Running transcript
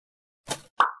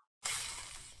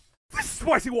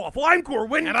Spicy Waffle. I'm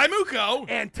Corwin. And I'm Uko.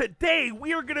 And today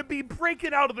we are going to be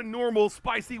breaking out of the normal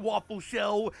Spicy Waffle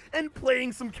shell and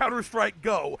playing some Counter-Strike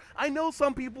Go. I know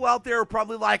some people out there are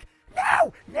probably like,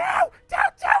 no,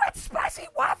 don't do it, Spicy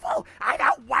Waffle. I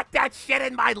don't want that shit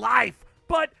in my life.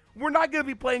 But we're not going to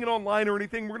be playing it online or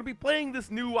anything. We're going to be playing this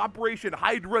new Operation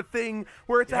Hydra thing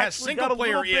where it's actually got a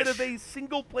little bit of a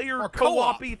single-player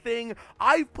co-op-y thing.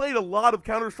 I've played a lot of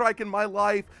Counter-Strike in my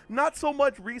life. Not so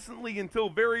much recently until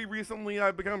very recently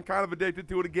I've become kind of addicted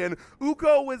to it again.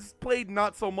 Uko has played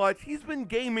not so much. He's been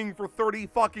gaming for 30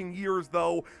 fucking years,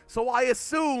 though, so I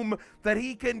assume that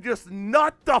he can just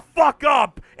nut the fuck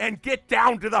up and get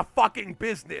down to the fucking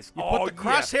business. You put the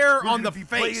crosshair on the face. We're going to be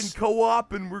playing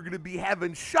co-op, and we're going to be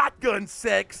having shotgun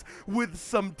sex with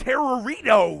some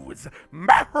terrorinos.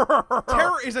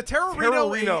 Is a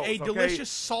terrorino a delicious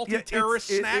salty terrorist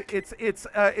snack?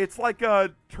 It's like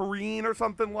a terrine or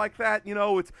something like that. You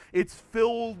know, it's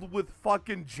filled with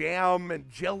fucking jam and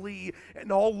jelly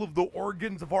and all of the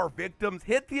organs of our victims.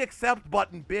 Hit the accept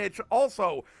button, bitch.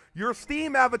 Also, your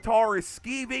Steam avatar is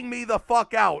skeeving me the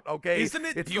fuck out, okay? Isn't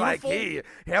it it's beautiful? Like, hey,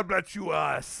 how about you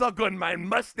suck on my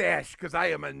mustache, because I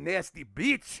am a nasty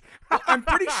bitch. I'm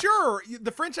pretty sure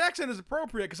the French accent is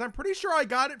appropriate, because I'm pretty sure I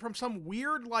got it from some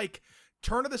weird, like,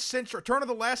 turn of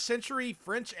the last century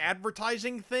French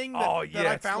advertising thing that, that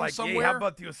I found like, somewhere. Hey, how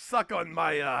about you suck on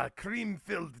my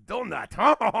cream-filled donut?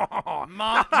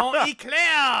 Mon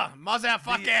eclair,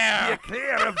 motherfucker! The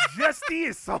eclair of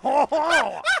justice.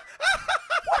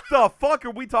 What the fuck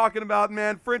are we talking about,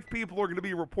 man? French people are going to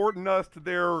be reporting us to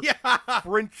their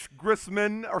French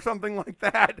grissmen or something like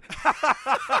that.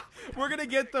 We're going to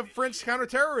get the French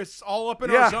counter-terrorists all up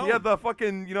in our zone. Yeah, the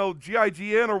fucking,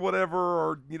 GIGN or whatever,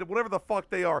 or, whatever the fuck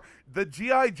they are. The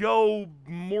G.I. Joe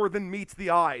more than meets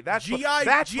the eye. That's G.I.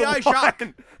 Jacques.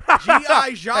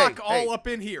 G.I. Jacques all up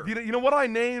in here. You know what I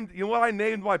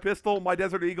named my pistol, my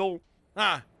Desert Eagle?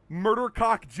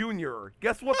 Murdercock Jr.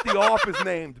 Guess what the op is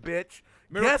named, bitch?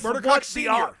 Murdercock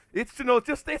Senior. It's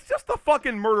just a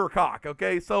fucking Murdercock,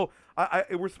 okay? So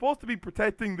we're supposed to be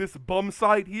protecting this bum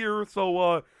site here,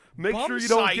 so make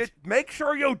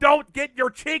sure you don't get your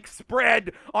cheeks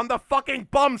spread on the fucking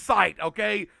bum site,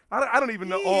 okay? I don't even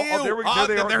know. Oh, there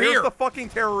they are. Here's the fucking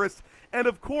terrorists. And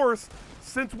of course,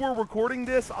 since we're recording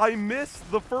this, I missed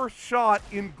the first shot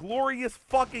in glorious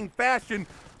fucking fashion.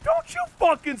 Don't you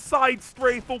fucking side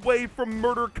strafe away from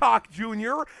Murdercock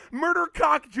Jr.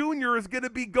 Murdercock Jr. is gonna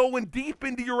be going deep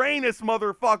into your anus,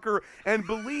 motherfucker. And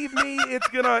believe me, it's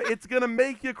gonna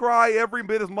make you cry every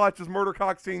bit as much as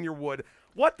Murdercock Sr. would.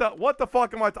 What the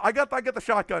fuck am I got the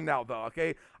shotgun now, though,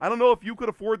 okay? I don't know if you could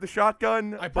afford the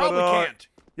shotgun. I probably can't.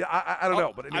 Yeah, I don't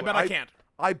know, but anyway. I bet I can't.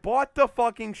 I bought the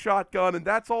fucking shotgun, and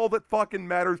that's all that fucking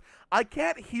matters. I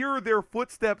can't hear their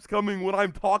footsteps coming when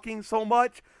I'm talking so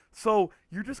much. So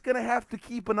you're just going to have to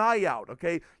keep an eye out,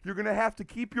 okay? You're going to have to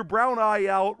keep your brown eye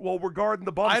out while we're guarding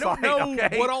the bum site, I don't know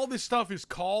okay? what all this stuff is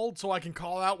called, so I can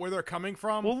call out where they're coming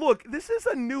from. Well, look, this is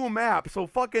a new map, so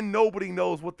fucking nobody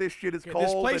knows what this shit is called.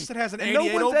 This place that has an 88 over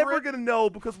it. No one's ever going to know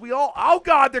because we all... Oh,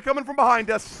 God, they're coming from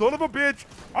behind us. Son of a bitch.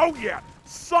 Oh, yeah.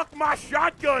 Suck my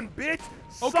shotgun, bitch.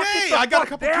 Okay, I got a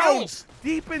couple kills.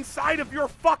 Deep inside of your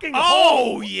fucking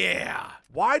hole. Oh, yeah.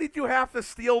 Why did you have to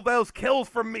steal those kills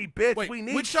from me, bitch? Wait, we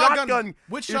need which shotgun.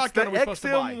 Which shotgun are we supposed to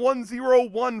buy?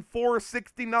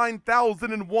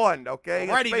 XM101469,001, okay?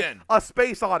 Alrighty then. A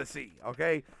Space Odyssey,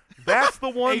 okay? That's the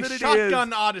one that it is. A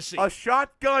shotgun odyssey. A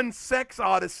shotgun sex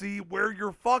odyssey where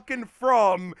you're fucking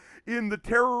from in the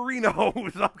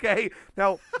terrorinos, okay?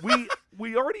 Now, we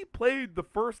already played the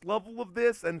first level of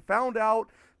this and found out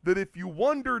that if you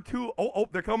wander to... Oh,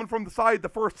 they're coming from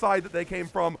the first side that they came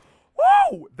from.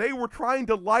 Whoa! They were trying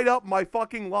to light up my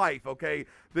fucking life, okay?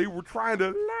 They were trying to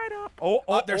light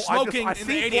up. They're smoking in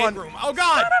the 88 room. Oh,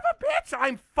 God! Son of a bitch!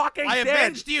 I'm fucking dead. I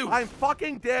avenged you. I'm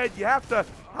fucking dead. You have to...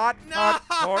 Hot.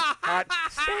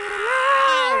 Stay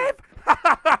alive!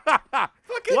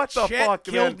 What the fuck,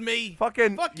 killed man? Me. Fuck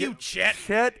you, Chet.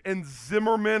 Chet and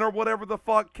Zimmerman or whatever the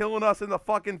fuck killing us in the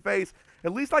fucking face.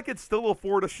 At least I could still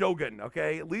afford a Shogun,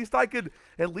 okay? At least I could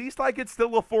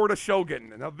still afford a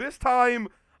Shogun. Now this time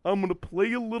I'm going to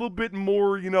play a little bit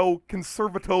more,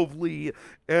 conservatively,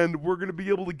 and we're going to be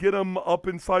able to get them up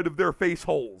inside of their face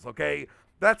holes, okay?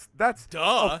 That's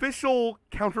official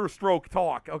Counter-Strike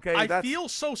talk, okay? I feel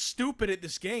so stupid at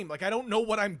this game. Like, I don't know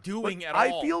what I'm doing at all.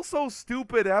 I feel so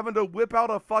stupid having to whip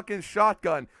out a fucking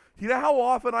shotgun. You know how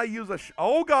often I use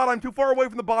oh, God, I'm too far away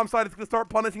from the bomb site. It's going to start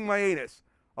punishing my anus.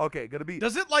 Okay, gonna be...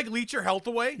 Does it, like, leech your health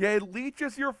away? Yeah, it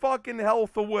leeches your fucking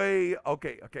health away.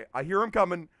 Okay, I hear them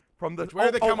coming. From the where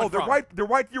are they coming from? They're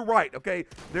right to your right, okay?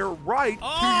 They're right to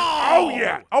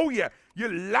Oh! Oh yeah. You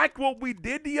like what we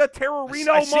did to you, Terrorino,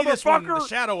 I see motherfucker? This one, the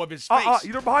shadow of his face.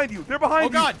 They're behind you. They're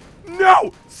behind you. Oh, God.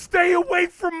 No! Stay away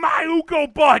from my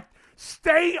Uko butt!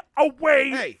 Stay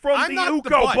away from the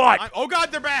Uko butt! Oh,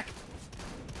 God, they're back!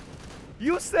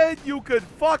 You said you could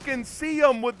fucking see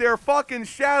them with their fucking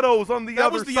shadows on the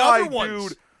other side,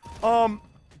 dude.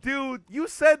 Dude, you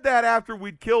said that after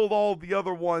we'd killed all the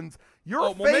other ones.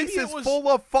 Your face is full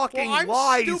of fucking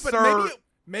lies, stupid. sir.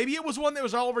 Maybe it was one that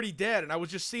was already dead, and I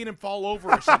was just seeing him fall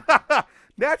over or something.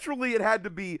 Naturally, it had to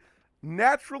be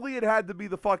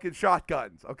the fucking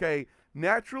shotguns, okay?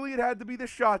 Naturally, it had to be the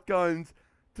shotguns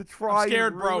to try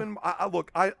and ruin... bro. Look,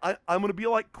 I'm going to be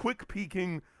like quick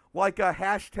peeking like a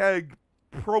hashtag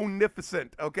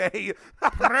pronificent, okay?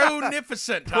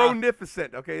 Pronificent, huh?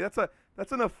 Pronificent, okay?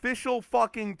 That's an official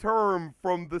fucking term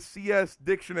from the CS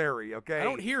dictionary, okay? I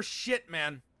don't hear shit,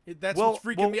 man. That's what's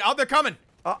freaking me out. Oh, they're coming.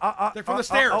 They're from the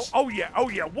stairs. Oh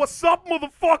yeah. What's up,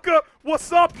 motherfucker?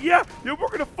 What's up? Yeah, we're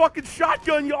gonna fucking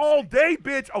shotgun you all day,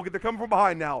 bitch. Okay, they're coming from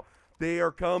behind now. They are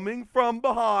coming from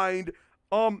behind.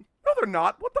 No, they're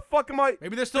not. What the fuck am I?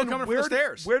 Maybe they're still coming from the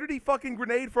stairs. Where did he fucking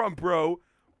grenade from, bro?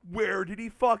 Where did he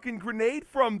fucking grenade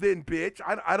from then, bitch?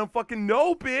 I don't fucking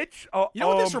know, bitch. You know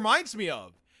what this reminds me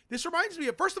of? This reminds me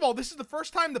of, first of all, this is the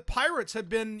first time the pirates have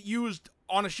been used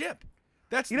on a ship.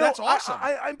 That's awesome.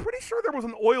 I'm pretty sure there was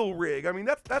an oil rig. I mean,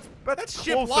 that's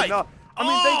close enough. I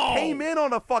mean, they came in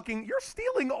on a fucking. You're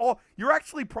stealing all. You're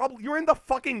actually you're in the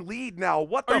fucking lead now.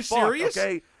 What the fuck? Are you serious?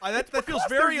 Okay, that feels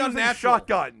very unnatural.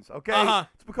 Shotguns. Okay,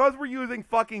 it's because we're using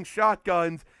fucking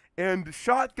shotguns, and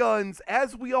shotguns,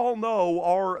 as we all know,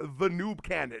 are the noob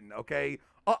cannon. Okay.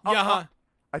 I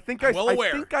think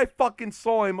I fucking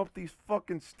saw him up these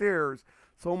fucking stairs.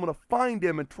 So I'm gonna find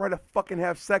him and try to fucking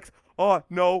have sex. Oh,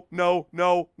 no.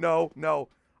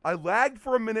 I lagged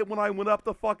for a minute when I went up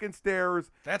the fucking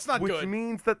stairs. That's not good. Which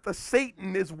means that the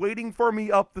Satan is waiting for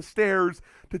me up the stairs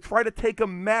to try to take a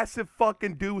massive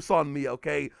fucking deuce on me,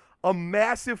 okay? A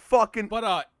massive fucking...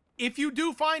 But, if you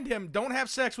do find him, don't have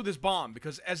sex with his bomb,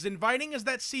 because as inviting as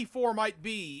that C4 might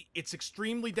be, it's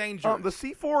extremely dangerous. The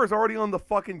C4 is already on the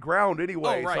fucking ground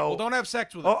anyway. Oh, right. So... Well, don't have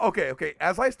sex with him. Okay.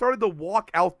 As I started to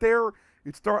walk out there...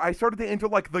 I started to enter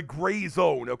like the gray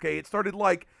zone, okay? It started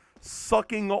like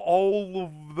sucking all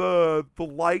of the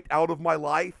light out of my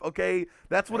life, okay?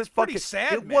 That's what it fucking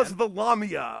sad, it was the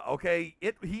Lamia, okay?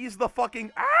 He's the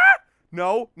fucking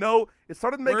No. It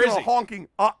started making a honking.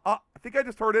 I think I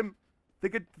just heard him. I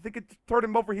think it heard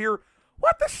him over here.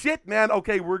 What the shit, man?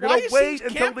 Okay, we're gonna wait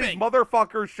until these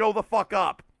motherfuckers show the fuck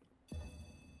up.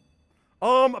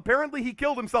 Apparently he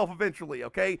killed himself eventually,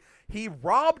 okay? He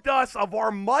robbed us of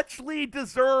our muchly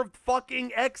deserved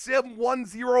fucking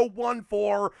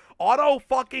XM1014 auto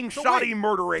fucking shoddy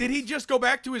murdering. Did he just go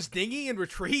back to his dinghy and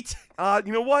retreat?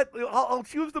 You know what? I'll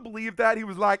choose to believe that. He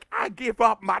was like, I give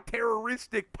up my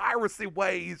terroristic piracy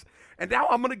ways, and now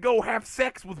I'm gonna go have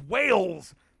sex with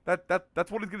whales. That's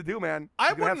what he's gonna do, man.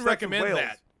 I wouldn't recommend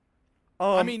that.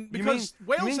 I mean, because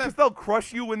whales they'll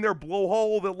crush you in their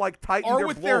blowhole, they'll like tighten their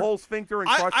blowhole sphincter and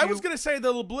crush you? I was going to say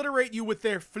they'll obliterate you with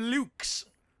their flukes.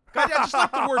 God, I just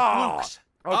like the word flukes.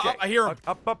 Okay. I hear them.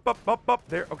 Up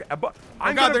there. Okay.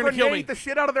 I'm going to grenade the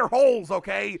shit out of their holes,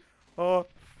 okay? No!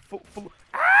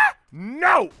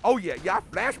 Oh, yeah,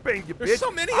 flashbang you, bitch. There's so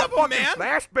many of them, man.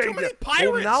 Flashbang Too many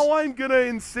pirates. Well, now I'm going to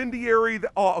incendiary the...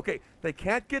 Oh, okay. They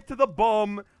can't get to the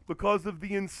bum because of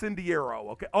the incendiaro,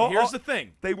 okay? Here's the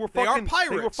thing. They are pirates.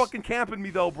 They were fucking camping me,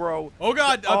 though, bro. Oh,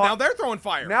 God. Now they're throwing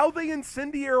fire. Now they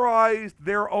incendiarized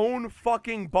their own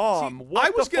fucking bomb. See,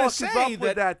 what the fuck is up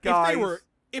with that, guys?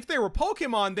 If they were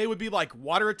Pokemon, they would be like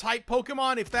water-type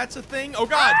Pokemon, if that's a thing. Oh,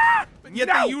 God. Yet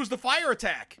they use the fire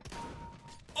attack.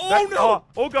 Oh, no.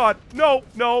 Oh, God. No.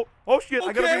 Oh, shit.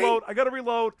 Okay. I gotta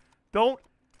reload. Don't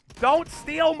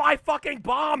steal my fucking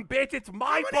bomb, bitch. It's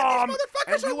my bomb.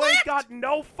 And you ain't got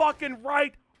no fucking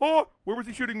right. Oh, where was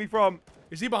he shooting me from?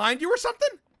 Is he behind you or something?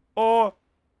 I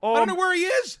don't know where he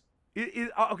is.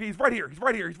 Okay, he's right here. I'm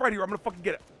gonna fucking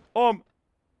get it.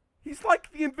 He's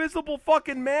like the invisible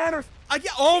fucking man, or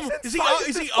is he up?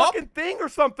 Fucking thing or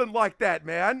something like that,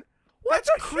 man. What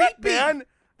the shit, man?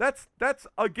 That's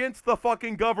against the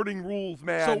fucking governing rules,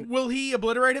 man. So will he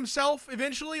obliterate himself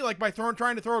eventually, like by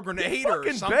trying to throw a grenade or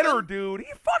something? He's fucking better, dude.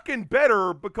 He's fucking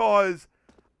better because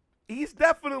he's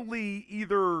definitely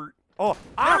either. Oh,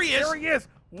 there he is. There he is.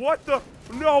 What the?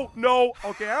 No.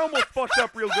 Okay, I almost fucked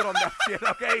up real good on that shit.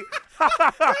 Okay.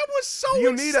 That was so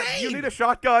insane. You need a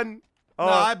shotgun. No,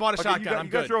 I bought a shotgun.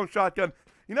 You got your own shotgun.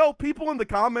 You know, people in the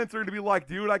comments are gonna be like,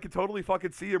 dude, I can totally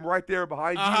fucking see him right there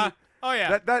behind you. Oh,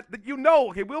 yeah. That you know,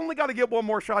 okay, we only got to get one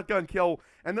more shotgun kill,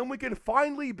 and then we can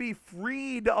finally be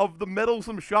freed of the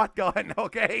meddlesome shotgun,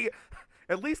 okay?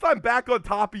 At least I'm back on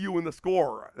top of you in the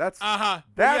score. That's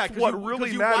what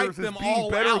really matters is being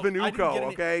better than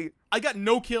Uko, okay? I got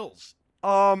no kills.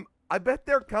 I bet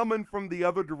they're coming from the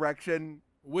other direction.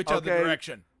 Which other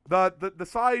direction? The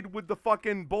side with the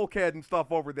fucking bulkhead and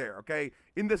stuff over there, okay?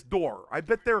 In this door. I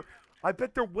bet they're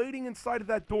waiting inside of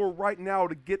that door right now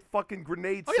to get fucking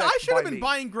grenades. Oh yeah, I should have been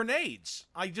buying grenades.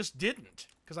 I just didn't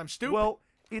because I'm stupid. Well,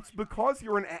 it's because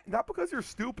you're not because you're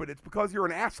stupid. It's because you're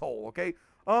an asshole, okay?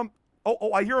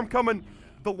 Oh, I hear him coming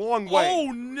the long way.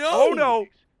 Oh no! Oh no!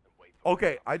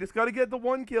 Okay, I just got to get the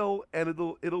one kill, and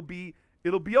it'll be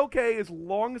okay as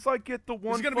long as I get the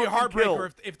one. It's gonna be a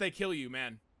heartbreaker if they kill you,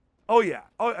 man. Oh yeah,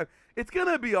 it's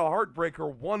gonna be a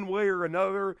heartbreaker one way or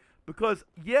another because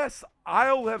yes,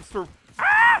 I'll have survived.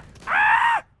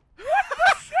 What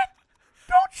the shit?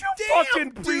 Don't you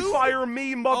fucking pre-fire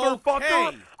me, motherfucker!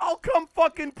 Okay. I'll come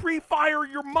fucking pre-fire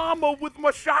your mama with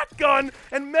my shotgun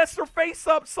and mess her face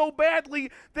up so badly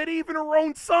that even her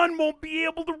own son won't be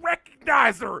able to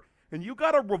recognize her. And you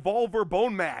got a revolver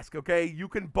bone mask, okay? You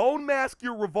can bone mask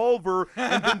your revolver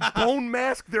and then bone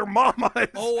mask their mamas.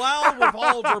 Oh, wow,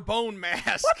 revolver bone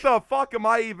mask. What the fuck am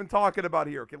I even talking about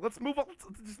here? Okay, let's move on. Let's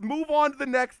just move on to the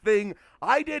next thing.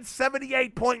 I did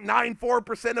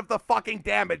 78.94% of the fucking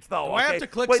damage, though. Do okay? I have to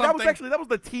click Wait, something? that was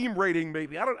the team rating,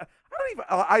 maybe.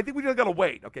 I think we just gotta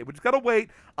wait. Okay, we just gotta wait.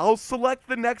 I'll select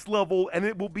the next level, and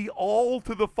it will be all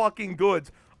to the fucking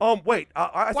goods. Wait.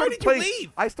 Why did you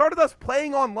leave? I started us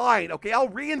playing online. Okay, I'll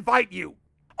re-invite you.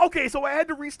 Okay, so I had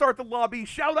to restart the lobby.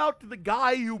 Shout out to the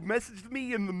guy who messaged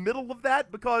me in the middle of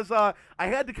that because I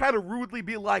had to kind of rudely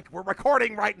be like, we're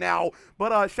recording right now.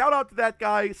 But shout out to that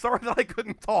guy. Sorry that I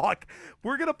couldn't talk.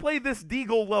 We're going to play this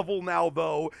Deagle level now,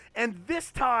 though. And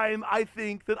this time, I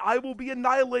think that I will be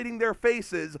annihilating their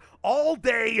faces all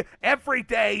day, every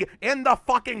day, in the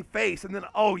fucking face. And then,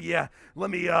 oh yeah,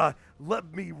 let me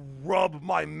rub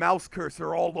my mouse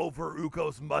cursor all over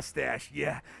Uko's mustache.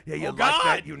 Yeah, you like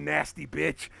that, you nasty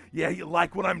bitch? Yeah, you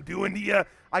like what I'm doing to you?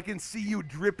 I can see you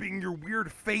dripping your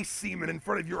weird face semen in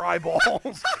front of your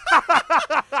eyeballs.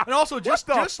 And also, just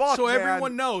so man?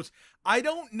 Everyone knows, I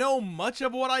don't know much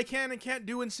of what I can and can't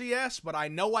do in CS, but I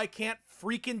know I can't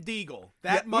freaking deagle.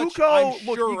 That much Uko, I'm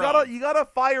look, sure you gotta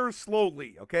fire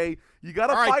slowly, okay? You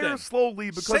gotta fire slowly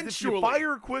because if you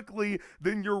fire quickly,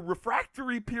 then your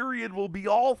refractory period will be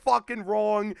all fucking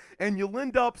wrong, and you'll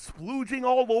end up splooging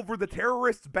all over the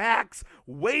terrorists' backs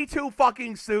way too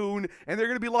fucking soon, and they're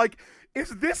gonna be like, is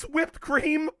this whipped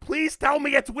cream? Please tell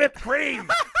me it's whipped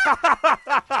cream.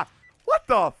 What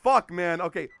the fuck, man?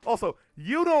 Okay, also,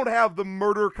 you don't have the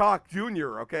Murdercock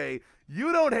Jr., okay?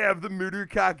 You don't have the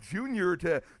Murdercock Jr.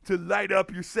 to light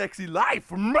up your sexy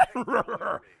life.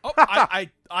 Oh, I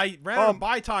ran out of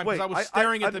buy time because I was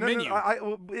staring at the menu.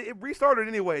 It restarted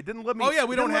anyway. It didn't let me. Oh yeah,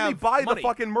 we don't have let me buy money. the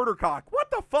fucking Murdercock.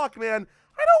 What the fuck, man?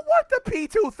 I don't want the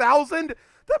P2000.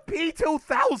 The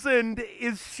P2000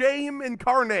 is shame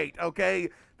incarnate. Okay,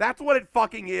 that's what it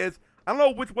fucking is. I don't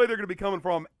know which way they're gonna be coming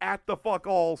from at the fuck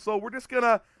all. So we're just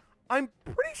gonna. I'm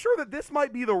pretty sure that this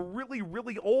might be the really,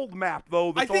 really old map,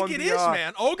 though. I think it is,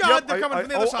 man. Oh, God, they're coming from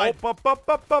the other side.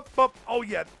 Oh,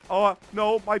 yeah.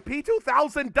 No, my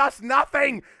P2000 does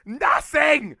nothing.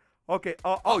 Nothing. Okay.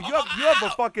 You have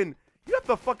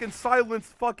the fucking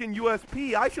silenced fucking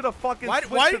USP. I should have fucking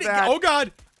switched to that. Oh,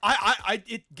 God.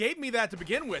 It gave me that to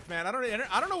begin with, man. I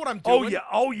don't know what I'm doing.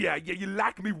 Oh, yeah. You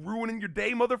like me ruining your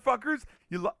day, motherfuckers?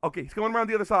 Okay, he's going around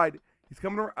the other side. He's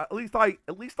coming around. At least I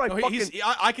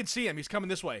I can see him. He's coming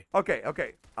this way. Okay.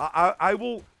 I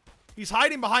will. He's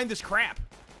hiding behind this crap.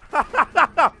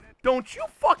 Don't you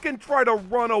fucking try to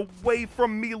run away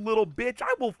from me, little bitch.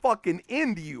 I will fucking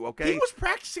end you, okay? He was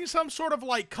practicing some sort of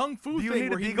like kung fu thing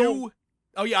where he knew.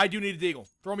 Oh yeah, I do need a deagle.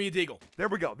 Throw me a deagle. There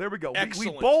we go.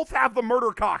 Excellent. We both have the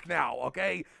murder cock now,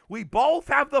 okay? We both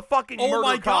have the fucking murder cock. Oh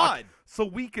my God. So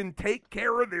we can take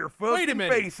care of their fucking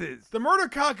faces. The murder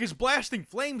cock is blasting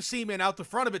flame semen out the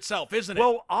front of itself, isn't it?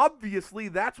 Well, obviously,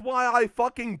 that's why I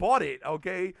fucking bought it,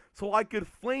 okay? So I could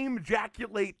flame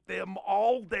ejaculate them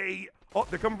all day. Oh,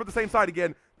 they're coming from the same side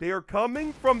again. They are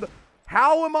coming from the...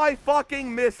 How am I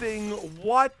fucking missing?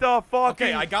 What the fuck?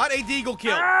 Okay, I got a deagle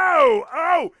kill.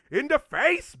 Oh! In the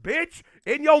face, bitch!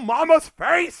 In your mama's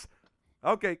face!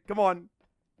 Okay, come on.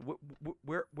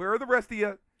 Where are the rest of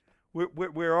you?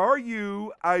 Where are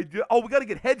you? We gotta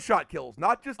get headshot kills,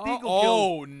 not just deagle kills.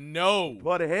 Oh no!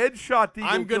 But a headshot deagle kills.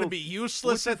 I'm gonna be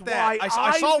useless at that.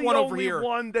 I saw one over here. I'm the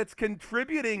only one that's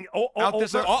contributing. That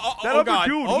other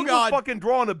dude, he was fucking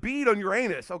drawing a bead on your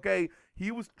anus. Okay,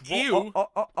 He was. Ew.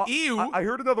 Ew. I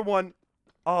heard another one.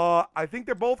 I think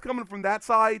they're both coming from that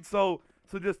side. So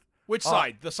just. Which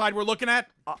side? The side we're looking at?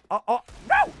 No!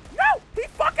 He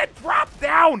fucking dropped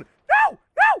down! No!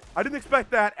 I didn't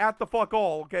expect that at the fuck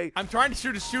all, okay? I'm trying to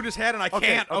shoot his head and I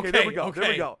can't. Okay, there we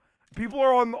go. People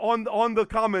are on the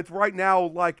comments right now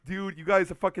like, dude, you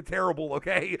guys are fucking terrible,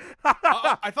 okay?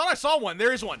 I thought I saw one.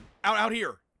 There is one. Out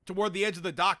here. Toward the edge of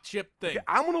the docked ship thing. Okay,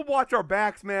 I'm gonna watch our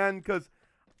backs, man, because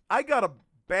I got a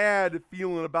bad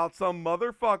feeling about some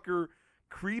motherfucker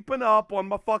creeping up on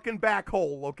my fucking back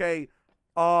hole, okay?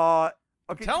 Okay,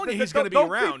 I'm telling you he's going to be around.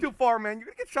 Don't creep too far, man. You're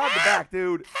going to get shot in the back, dude.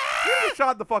 You're going to get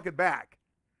shot in the fucking back.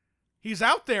 He's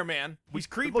out there, man. He's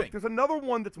creeping. Look, there's another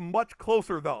one that's much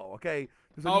closer, though, okay?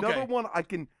 There's another one I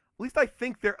can, at least I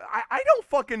think there, I don't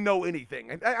fucking know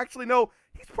anything. I actually know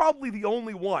he's probably the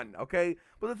only one, okay?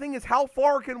 But the thing is, how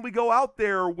far can we go out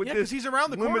there with this? Yeah, because he's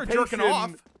around the corner jerking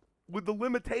off. With the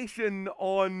limitation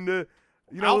on,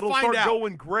 it'll start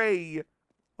going gray.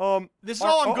 This is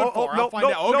all I'm good for. I'll find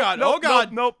out. Oh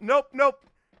God. Nope.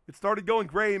 It started going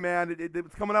gray, man.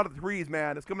 It's coming out of the trees,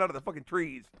 man. It's coming out of the fucking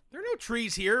trees. There are no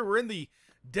trees here. We're in the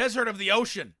desert of the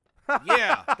ocean.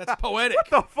 Yeah, that's poetic. What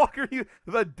the fuck are you?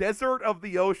 The desert of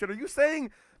the ocean? Are you saying,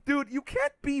 dude, you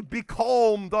can't be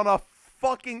becalmed on a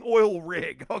fucking oil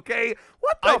rig, okay?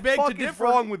 What the fuck is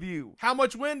wrong with you? How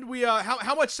much wind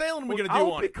how much sailing are we gonna do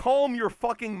on it? I'll becalm your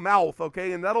fucking mouth,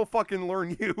 okay? And that'll fucking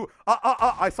learn you.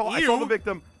 I saw the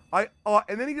victim. And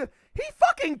then he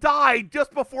fucking died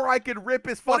just before I could rip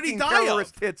his fucking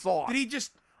terrorist tits off. Did he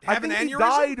just have an aneurysm?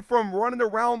 He died from running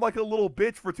around like a little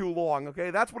bitch for too long,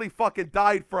 okay? That's what he fucking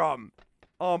died from.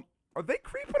 Are they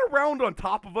creeping around on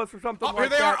top of us or something like that?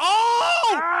 Here they are.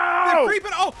 Oh! They're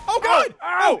creeping. Oh, God.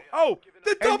 Oh.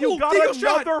 The double and you got deagle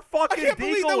shot. Another fucking I can't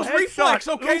believe that was headshot. reflex,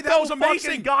 okay? Uko that was amazing.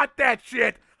 Fucking got that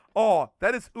shit. Oh,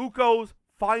 that is Uko's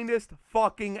finest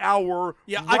fucking hour.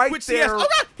 Yeah, right I quit CS. there. Oh,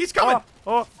 God. He's coming.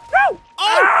 No. Oh,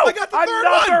 I got the third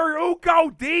one. Another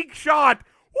Uko Deke shot.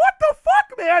 What the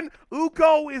fuck, man?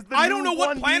 Uko is the I don't know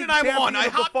what planet I'm on. I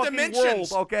hop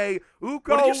dimensions. World, okay?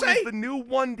 Uko is the new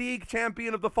 1 Deke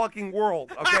champion of the fucking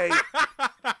world, okay?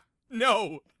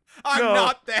 No, I'm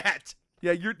not that.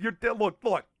 Yeah, you're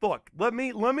look. Let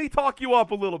me talk you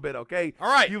up a little bit, okay?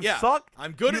 All right, You've yeah. sucked.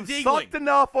 I'm good at deagling. You've sucked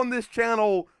enough on this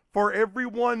channel for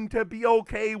everyone to be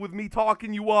okay with me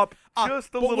talking you up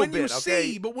just a little bit,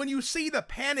 okay? But when you see the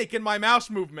panic in my mouse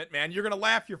movement, man, you're gonna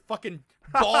laugh your fucking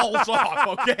balls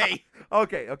off, okay?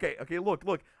 Okay.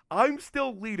 Look. I'm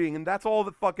still leading, and that's all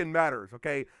that fucking matters,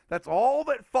 okay? That's all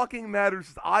that fucking matters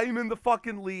is I'm in the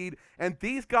fucking lead, and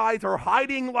these guys are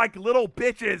hiding like little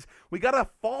bitches. We gotta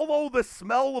follow the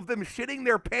smell of them shitting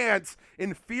their pants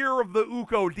in fear of the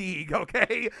Uko Deeg,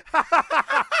 okay?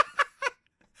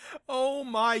 Oh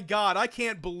my God, I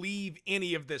can't believe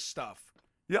any of this stuff.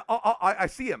 Yeah, I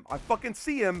see him. I fucking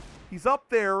see him. He's up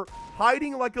there,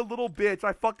 hiding like a little bitch.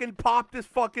 I fucking popped his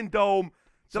fucking dome.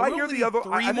 Did I hear the other?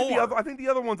 I think the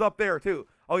other one's up there too.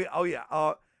 Oh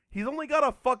yeah. He's only got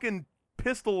a fucking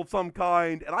pistol of some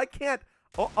kind, and I can't.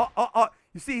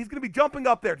 You see, he's gonna be jumping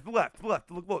up there to the left.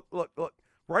 Look.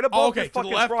 Right above this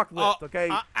fucking frock lift. Okay.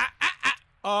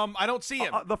 I don't see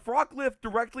him. The frock lift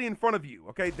directly in front of you.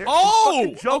 Okay. He's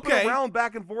fucking jumping around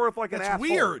back and forth like an asshole.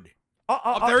 That's weird.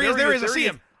 There he is.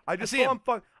 I see him.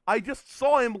 I just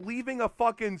saw him leaving a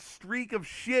fucking streak of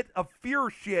fear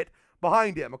shit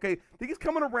behind him, okay? I think he's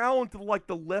coming around to, like,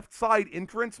 the left side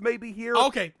entrance maybe here.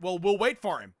 Okay, well, we'll wait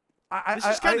for him. This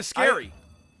is kind of scary.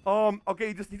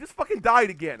 Okay, he just fucking died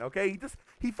again, okay?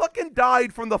 He fucking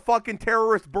died from the fucking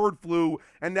terrorist bird flu,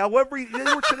 and now they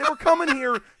were coming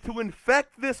here to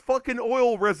infect this fucking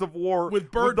oil reservoir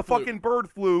with the fucking bird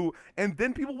flu, and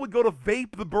then people would go to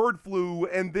vape the bird flu,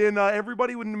 and then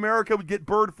everybody in America would get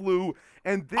bird flu,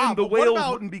 and then the whales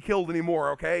wouldn't be killed anymore,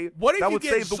 okay? What if that you would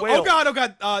get save the whales. Oh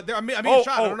God! I'm being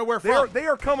shot. I don't know where from. They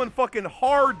are coming fucking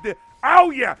hard. Oh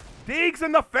yeah, Deegs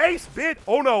in the face, bitch!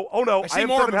 Oh no! I see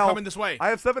more of them coming this way. I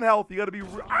have 7 health. You gotta be. Son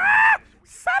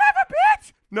of a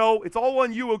bitch! No, it's all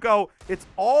on you, Uko. It's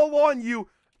all on you.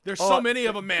 There's so many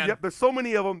of them, man. Yep, there's so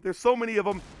many of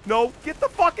them. No, get the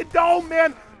fucking dome,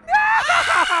 man!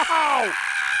 No!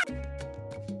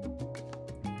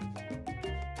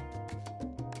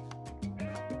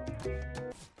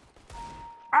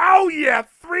 Oh yeah,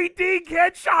 3D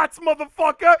headshots,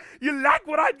 motherfucker! You like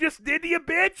what I just did to you,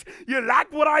 bitch? You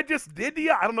like what I just did to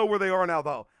you? I don't know where they are now,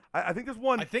 though. I think there's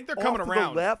one. I think they're coming around.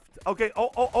 To the left. Okay.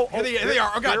 Here they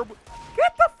are. Oh God!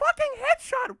 Get the fucking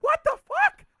headshot! What the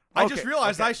fuck? I just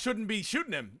realized I shouldn't be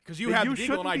shooting him because you have the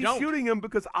deagle and I don't. You shouldn't be shooting him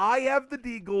because I have the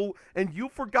deagle and you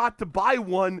forgot to buy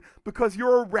one because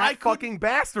you're a rat fucking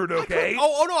bastard, okay?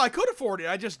 Oh, no, I could afford it.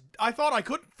 I thought I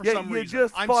couldn't for some reason. You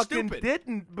just fucking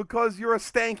didn't because you're a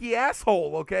stanky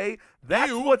asshole, okay?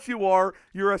 That's what you are.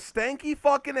 You're a stanky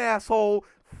fucking asshole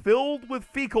filled with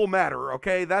fecal matter,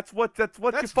 okay? That's what you fucking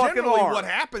are. That's generally what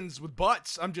happens with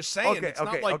butts. I'm just saying. It's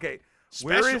not like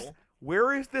special.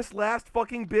 Where is this last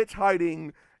fucking bitch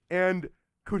hiding? And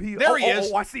could he? There he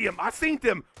is. Oh, I see him. I seen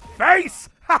him. Face.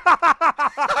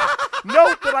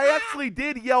 Note that I actually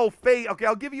did yell face. Okay,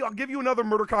 I'll give you another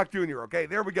Murdercock Jr. Okay,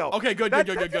 there we go. Okay, good. That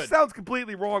just sounds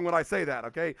completely wrong when I say that.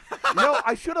 Okay,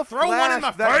 I should have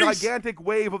flashed that gigantic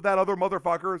wave of that other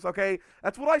motherfuckers. Okay,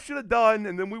 that's what I should have done,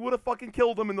 and then we would have fucking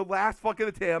killed him in the last fucking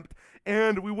attempt,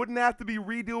 and we wouldn't have to be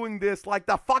redoing this like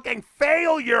the fucking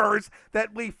failures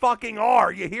that we fucking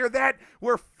are. You hear that?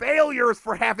 We're failures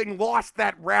for having lost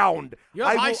that round.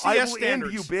 I will end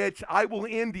you, bitch. I will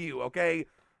end you. Okay.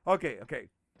 Okay.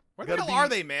 Where the hell are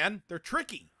they, man? They're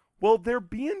tricky. Well, they're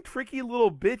being tricky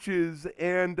little bitches,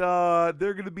 and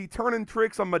they're going to be turning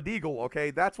tricks on my deagle,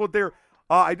 okay? That's what they're...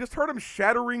 I just heard them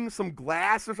shattering some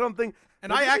glass or something.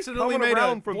 And I accidentally made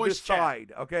a from voice this chat.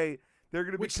 side, okay? They're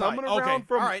going to be coming side? around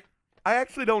from... All right. I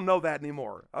actually don't know that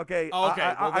anymore, okay? Oh, okay.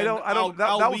 I don't...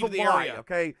 That was a lie,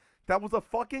 okay? That was a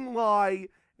fucking lie,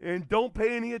 and don't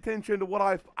pay any attention to what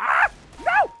I've... Ah!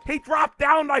 No! He dropped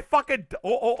down my fucking...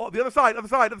 Oh, the other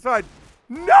side.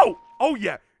 No! Oh,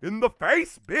 yeah. In the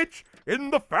face, bitch.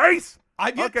 In the face.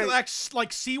 I've yet to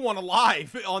like see one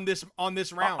alive on this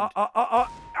round.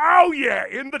 Oh, yeah.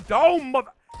 In the dome.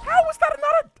 How was that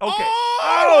another... Okay.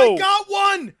 Oh, I got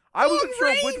one. I wasn't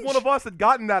sure which one of us had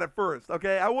gotten that at first,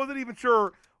 okay? I wasn't even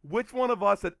sure which one of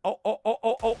us had...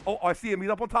 Oh, I see him. He's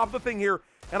up on top of the thing here.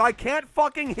 And I can't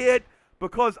fucking hit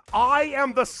because I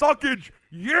am the suckage.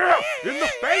 Yeah, in the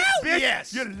face, bitch.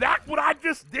 Yes. You like what I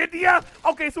just did to you?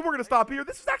 Okay, so we're going to stop here.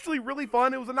 This is actually really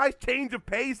fun. It was a nice change of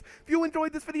pace. If you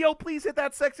enjoyed this video, please hit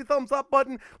that sexy thumbs up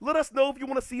button. Let us know if you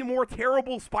want to see more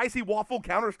terrible Spicy Waffle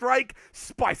Counter-Strike.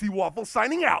 Spicy Waffle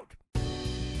signing out.